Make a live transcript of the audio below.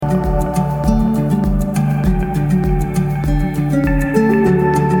Hello,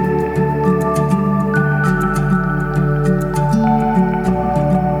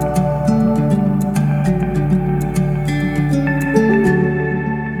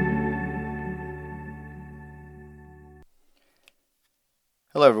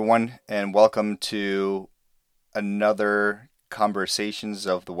 everyone, and welcome to another Conversations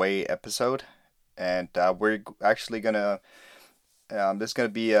of the Way episode. And we're actually this is gonna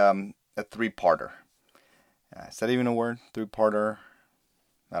be a three-parter. Is that even a word? Three-parter?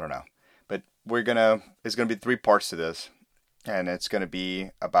 I don't know. But it's gonna be three parts to this, and it's gonna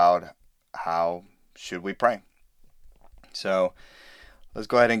be about how should we pray. So let's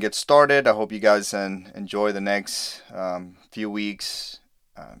go ahead and get started. I hope you guys enjoy the next few weeks.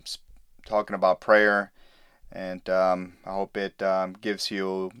 Talking about prayer, and I hope it gives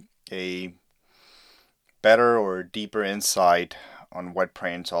you a better or deeper insight on what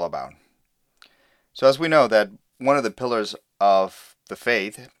praying is all about. So as we know that one of the pillars of the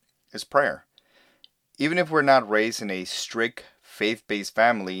faith is prayer. Even if we're not raised in a strict faith-based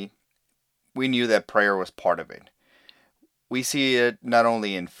family, we knew that prayer was part of it. We see it not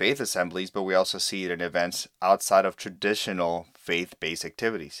only in faith assemblies, but we also see it in events outside of traditional faith-based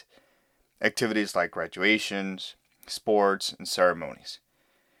activities. Activities like graduations, sports, and ceremonies.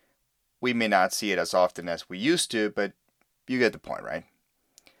 We may not see it as often as we used to, but you get the point, right?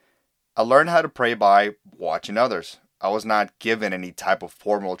 I learned how to pray by watching others. I was not given any type of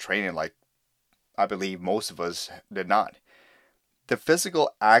formal training like I believe most of us did not. The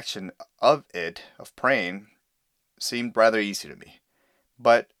physical action of praying, seemed rather easy to me,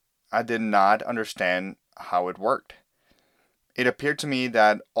 but I did not understand how it worked. It appeared to me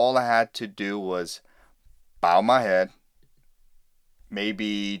that all I had to do was bow my head,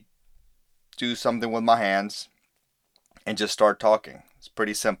 maybe do something with my hands, and just start talking. It's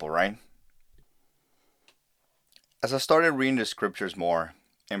pretty simple, right? As I started reading the scriptures more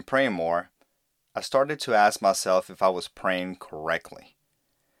and praying more, I started to ask myself if I was praying correctly.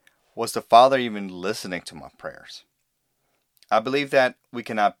 Was the Father even listening to my prayers? I believe that we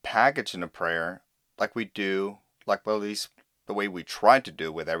cannot package in a prayer like we do, at least the way we try to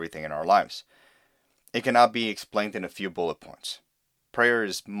do with everything in our lives. It cannot be explained in a few bullet points. Prayer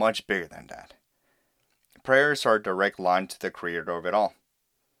is much bigger than that. Prayer is our direct line to the Creator of it all.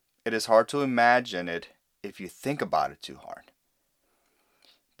 It is hard to imagine it if you think about it too hard.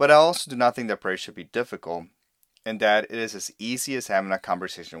 But I also do not think that prayer should be difficult, and that it is as easy as having a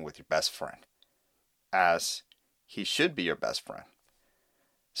conversation with your best friend, as he should be your best friend.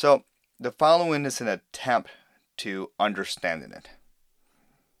 So, the following is an attempt to understanding it.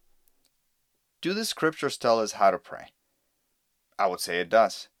 Do the scriptures tell us how to pray? I would say it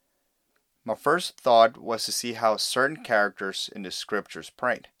does. My first thought was to see how certain characters in the scriptures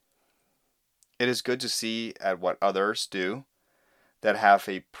prayed. It is good to see at what others do that have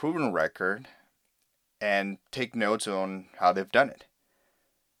a proven record and take notes on how they've done it.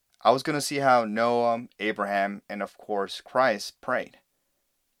 I was going to see how Noah, Abraham, and of course Christ prayed.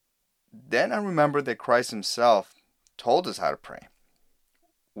 Then I remembered that Christ himself told us how to pray.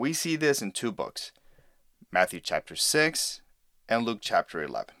 We see this in two books, Matthew chapter 6 and Luke chapter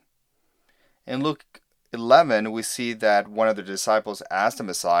 11. In Luke 11, we see that one of the disciples asked the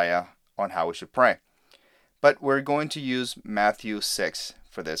Messiah on how we should pray. But we're going to use Matthew 6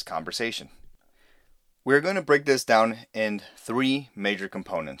 for this conversation. We're going to break this down in three major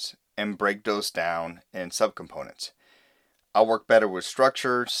components and break those down in subcomponents. I'll work better with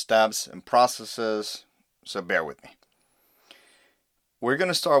structure, steps, and processes, so bear with me. We're going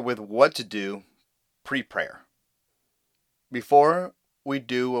to start with what to do pre-prayer. Before we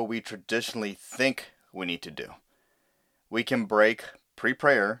do what we traditionally think we need to do, we can break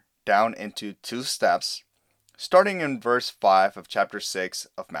pre-prayer down into two steps, starting in verse 5 of chapter 6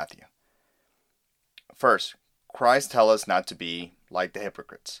 of Matthew. First, Christ tells us not to be like the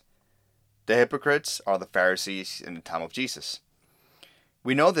hypocrites. The hypocrites are the Pharisees in the time of Jesus.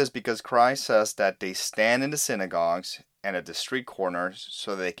 We know this because Christ says that they stand in the synagogues and at the street corners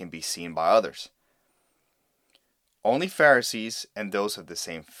so they can be seen by others. Only Pharisees and those of the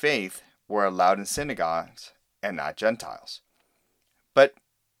same faith were allowed in synagogues and not Gentiles. But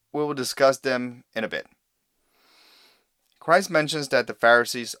we will discuss them in a bit. Christ mentions that the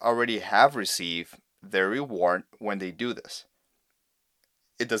Pharisees already have received their reward when they do this.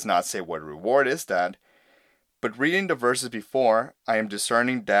 It does not say what reward is that, but reading the verses before, I am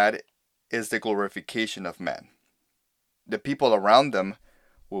discerning that is the glorification of men. The people around them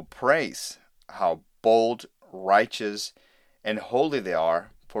will praise how bold, righteous, and holy they are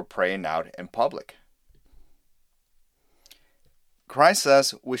for praying out in public. Christ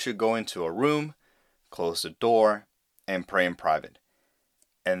says we should go into a room, close the door, and pray in private.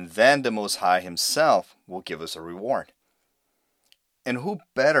 And then the Most High Himself will give us a reward. And who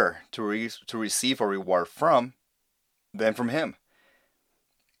better to receive a reward from than from Him?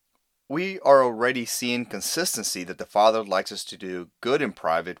 We are already seeing consistency that the Father likes us to do good in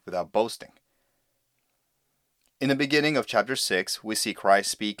private without boasting. In the beginning of chapter 6, we see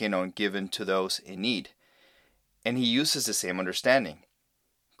Christ speaking on giving to those in need, and He uses the same understanding.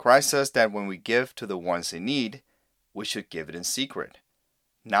 Christ says that when we give to the ones in need, we should give it in secret,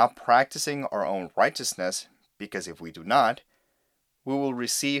 not practicing our own righteousness, because if we do not, we will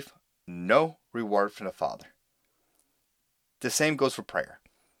receive no reward from the Father. The same goes for prayer.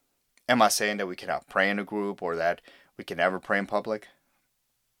 Am I saying that we cannot pray in a group or that we can never pray in public?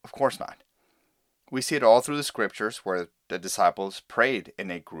 Of course not. We see it all through the scriptures where the disciples prayed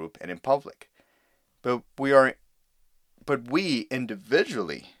in a group and in public. But we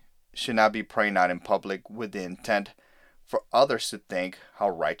individually should not be praying out in public with the intent for others to think how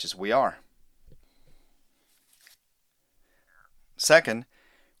righteous we are. Second,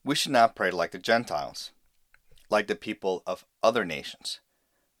 we should not pray like the Gentiles, like the people of other nations,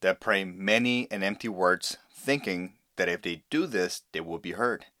 that pray many and empty words, thinking that if they do this, they will be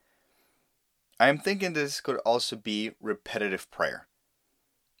heard. I am thinking this could also be repetitive prayer.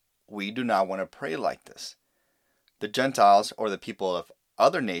 We do not want to pray like this. The Gentiles, or the people of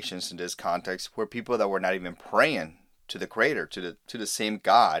other nations in this context, were people that were not even praying to the Creator, to the same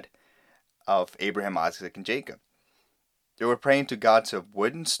God of Abraham, Isaac, and Jacob. They were praying to gods of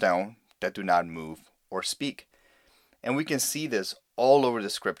wood and stone that do not move or speak. And we can see this all over the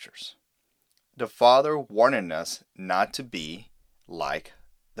scriptures. The Father warning us not to be like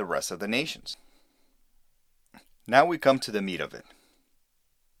the rest of the nations. Now we come to the meat of it.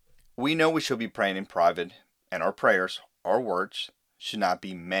 We know we should be praying in private, and our prayers, our words, should not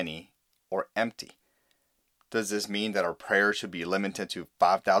be many or empty. Does this mean that our prayers should be limited to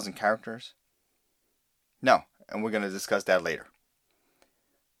 5,000 characters? No, and we're going to discuss that later.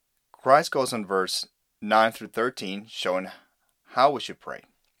 Christ goes on verse 9 through 13, showing how we should pray.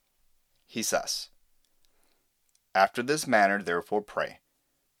 He says, "After this manner therefore pray,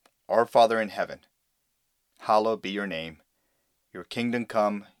 Our Father in heaven, hallowed be your name. Your kingdom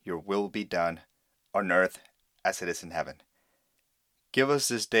come, your will be done, on earth as it is in heaven. Give us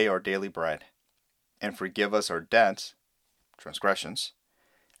this day our daily bread, and forgive us our debts, transgressions,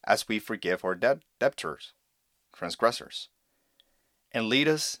 as we forgive our debtors, transgressors. And lead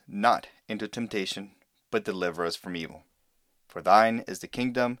us not into temptation, but deliver us from evil. For thine is the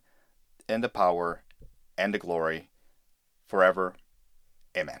kingdom, and the power, and the glory, forever.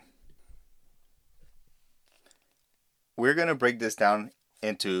 Amen." We're going to break this down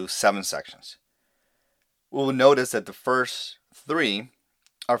into 7 sections. We will notice that the first 3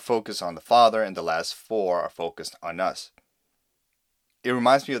 are focused on the Father, and the last 4 are focused on us. It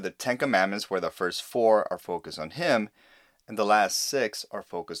reminds me of the 10 Commandments, where the first 4 are focused on Him, and the last 6 are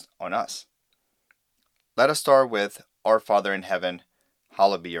focused on us. Let us start with Our Father in heaven,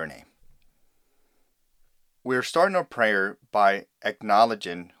 hallowed be your name. We are starting our prayer by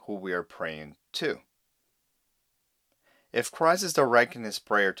acknowledging who we are praying to. If Christ is directing His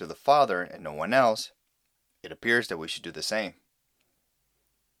prayer to the Father and no one else, it appears that we should do the same.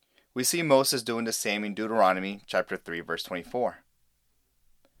 We see Moses doing the same in Deuteronomy chapter 3, verse 24.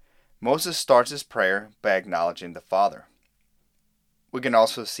 Moses starts his prayer by acknowledging the Father. We can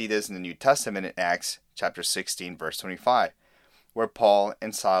also see this in the New Testament in Acts chapter 16, verse 25, where Paul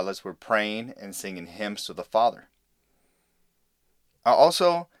and Silas were praying and singing hymns to the Father. I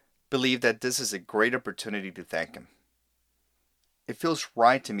also believe that this is a great opportunity to thank Him. It feels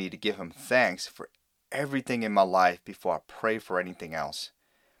right to me to give Him thanks for everything in my life before I pray for anything else.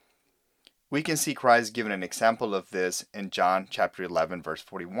 We can see Christ giving an example of this in John chapter 11, verse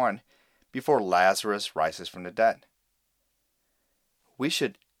 41, before Lazarus rises from the dead. We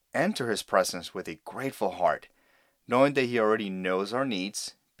should enter His presence with a grateful heart, knowing that He already knows our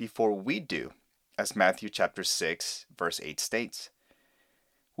needs before we do, as Matthew chapter 6, verse 8 states.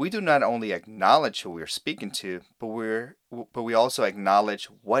 We do not only acknowledge who we are speaking to, but we also acknowledge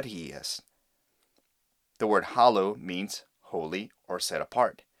what He is. The word hallow means holy or set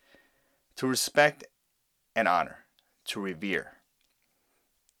apart. To respect and honor, to revere.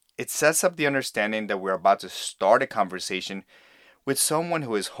 It sets up the understanding that we're about to start a conversation with someone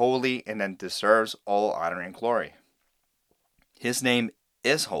who is holy and then deserves all honor and glory. His name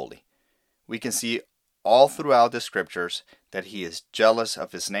is holy. We can see all throughout the scriptures that He is jealous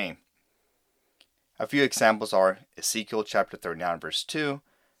of His name. A few examples are Ezekiel chapter 39, verse 2,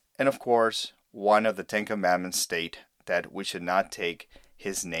 and of course, one of the 10 Commandments state, that we should not take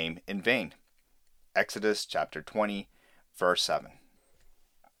his name in vain. Exodus chapter 20, verse 7.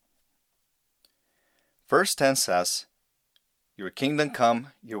 Verse 10 says, "Your kingdom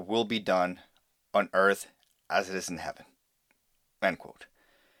come, your will be done, on earth as it is in heaven." End quote.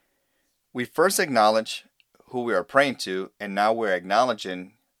 We first acknowledge who we are praying to, and now we're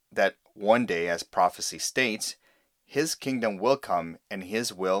acknowledging that one day, as prophecy states, his kingdom will come and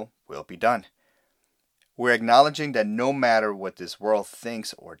his will be done. We're acknowledging that no matter what this world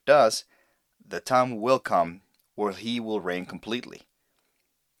thinks or does, the time will come where he will reign completely.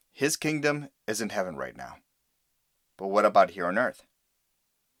 His kingdom is in heaven right now. But what about here on earth?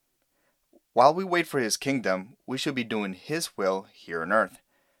 While we wait for his kingdom, we should be doing his will here on earth.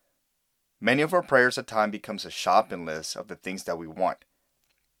 Many of our prayers at times becomes a shopping list of the things that we want.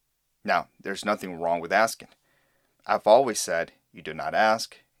 Now, there's nothing wrong with asking. I've always said, you do not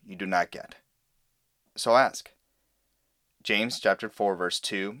ask, you do not get. So ask. James chapter 4 verse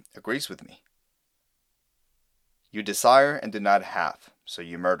 2 agrees with me. You desire and do not have, so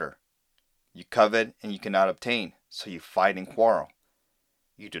you murder. You covet and you cannot obtain, so you fight and quarrel.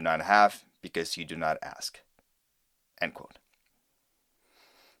 You do not have because you do not ask. End quote.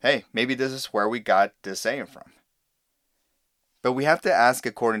 Hey, maybe this is where we got this saying from. But we have to ask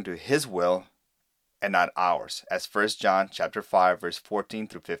according to his will and not ours, as 1 John chapter 5 verse 14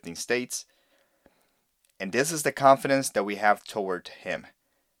 through 15 states. And this is the confidence that we have toward him,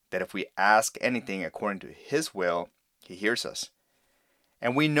 that if we ask anything according to his will, he hears us.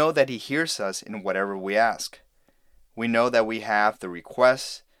 And we know that he hears us in whatever we ask. We know that we have the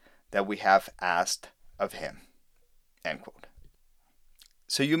requests that we have asked of him. End quote.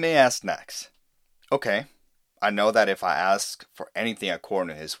 So you may ask next, okay, I know that if I ask for anything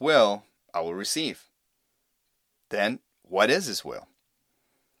according to his will, I will receive. Then, what is his will?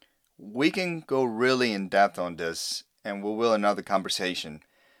 We can go really in depth on this, and we will in another conversation.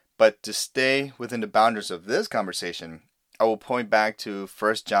 But to stay within the boundaries of this conversation, I will point back to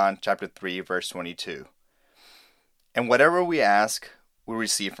 1 John chapter 3, verse 22. And whatever we ask, we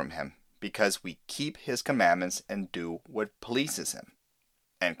receive from him, because we keep his commandments and do what pleases him.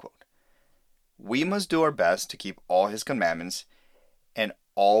 End quote. We must do our best to keep all his commandments, and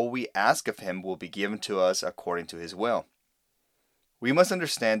all we ask of him will be given to us according to his will. We must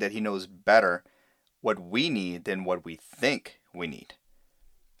understand that he knows better what we need than what we think we need.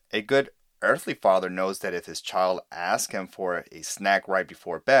 A good earthly father knows that if his child asks him for a snack right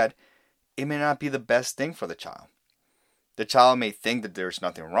before bed, it may not be the best thing for the child. The child may think that there's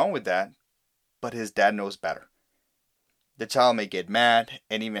nothing wrong with that, but his dad knows better. The child may get mad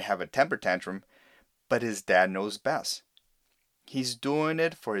and even have a temper tantrum, but his dad knows best. He's doing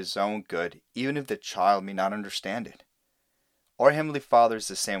it for his own good, even if the child may not understand it. Our Heavenly Father is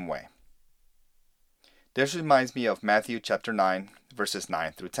the same way. This reminds me of Matthew chapter 9, verses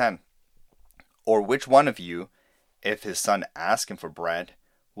 9 through 10. Or which one of you, if his son asks him for bread,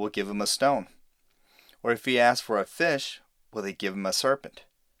 will give him a stone? Or if he asks for a fish, will he give him a serpent?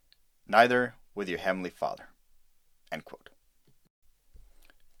 Neither with your Heavenly Father. End quote.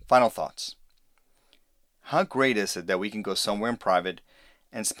 Final thoughts. How great is it that we can go somewhere in private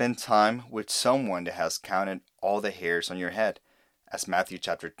and spend time with someone that has counted all the hairs on your head, as Matthew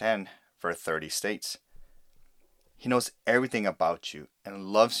chapter 10, verse 30 states. He knows everything about you and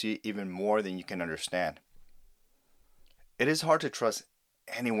loves you even more than you can understand. It is hard to trust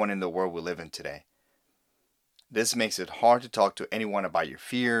anyone in the world we live in today. This makes it hard to talk to anyone about your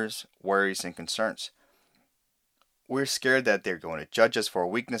fears, worries, and concerns. We're scared that they're going to judge us for our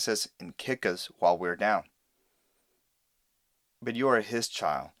weaknesses and kick us while we're down. But you are his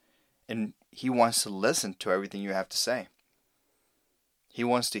child, and he wants to listen to everything you have to say. He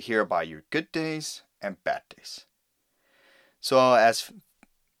wants to hear about your good days and bad days. So as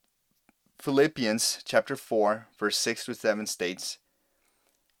Philippians chapter 4, verse 6 to 7 states,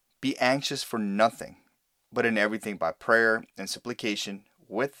 be anxious for nothing, but in everything by prayer and supplication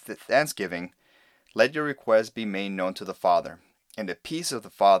with thanksgiving, let your requests be made known to the Father, and the peace of the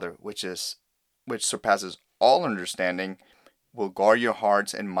Father, which surpasses all understanding, will guard your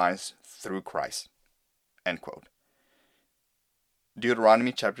hearts and minds through Christ. End quote.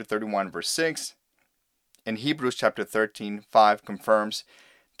 Deuteronomy chapter 31, verse 6, and Hebrews chapter 13, 5 confirms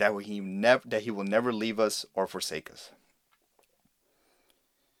that he will never leave us or forsake us.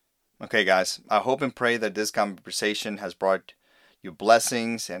 Okay, guys, I hope and pray that this conversation has brought you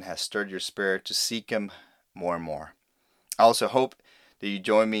blessings and has stirred your spirit to seek him more and more. I also hope that you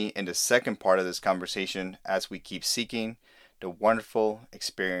join me in the second part of this conversation as we keep seeking the wonderful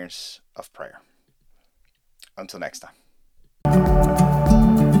experience of prayer. Until next time.